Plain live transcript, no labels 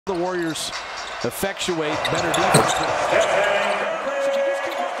The Warriors effectuate better defense.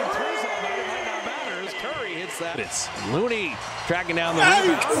 Curry hits that. It's Looney tracking down the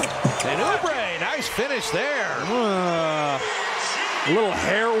rebound. And Oubre, nice finish there. A little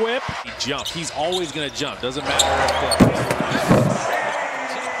hair whip. He jumped. He's always going to jump. Doesn't matter.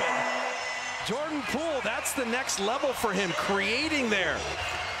 Jordan Poole, that's the next level for him, creating there.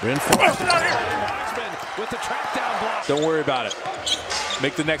 Reinforced with the track down block. Don't worry about it.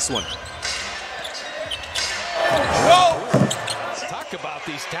 Make the next one. Whoa! Talk about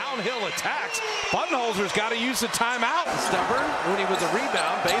these downhill attacks. Budenholzer's got to use the timeout. Stubborn. Looney with a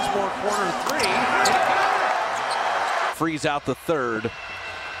rebound. Bazemore corner three. Freeze out the third.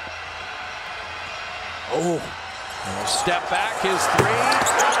 Oh. Step back, his three.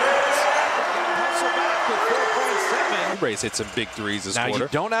 Oubre hit some big threes this quarter. Now you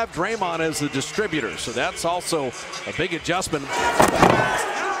don't have Draymond as the distributor, so that's also a big adjustment. That's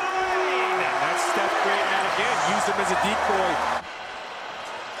Steph creating that again. Used him as a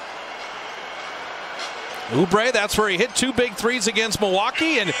decoy. Oubre, that's where he hit two big threes against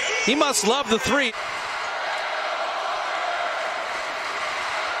Milwaukee, and he must love the three.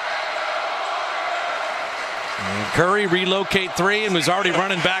 And Curry relocate three and was already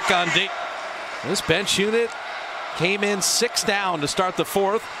running back on deep. This bench unit came in 6 down to start the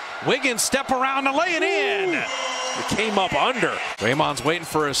fourth. Wiggins step around to lay it in. It came up under. Draymond's waiting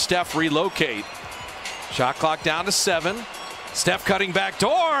for a Steph relocate. Shot clock down to 7. Steph cutting back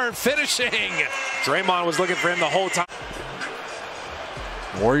door, finishing. Draymond was looking for him the whole time.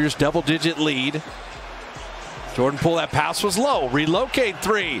 Warriors double-digit lead. Jordan Poole, that pass was low. Relocate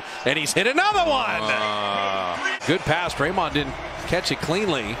three, and he's hit another one. Good pass. Draymond didn't catch it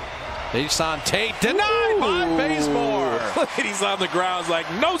cleanly. Jason Tate denied by Bazemore. He's on the ground like,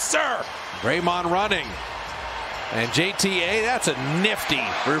 no, sir. Draymond running. And JTA, that's a nifty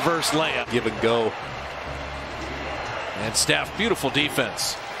reverse layup. Give and go. And Steph, beautiful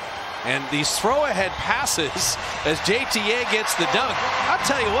defense. And these throw-ahead passes as JTA gets the dunk. I'll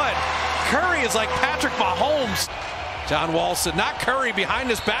tell you what, Curry is like Patrick Mahomes. John Wall said, not Curry behind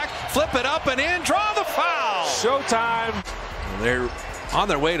his back. Flip it up and in, draw the foul. Showtime. They're on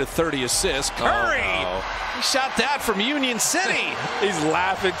their way to 30 assists. Curry, he shot that from Union City. He's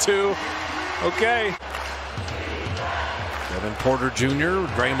laughing too. Okay. Kevin Porter Jr.,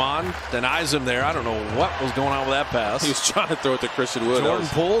 Draymond denies him there. I don't know what was going on with that pass. He was trying to throw it to Christian Wood. Jordan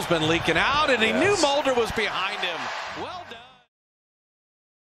Poole's been leaking out, and he knew Mulder was behind him. Well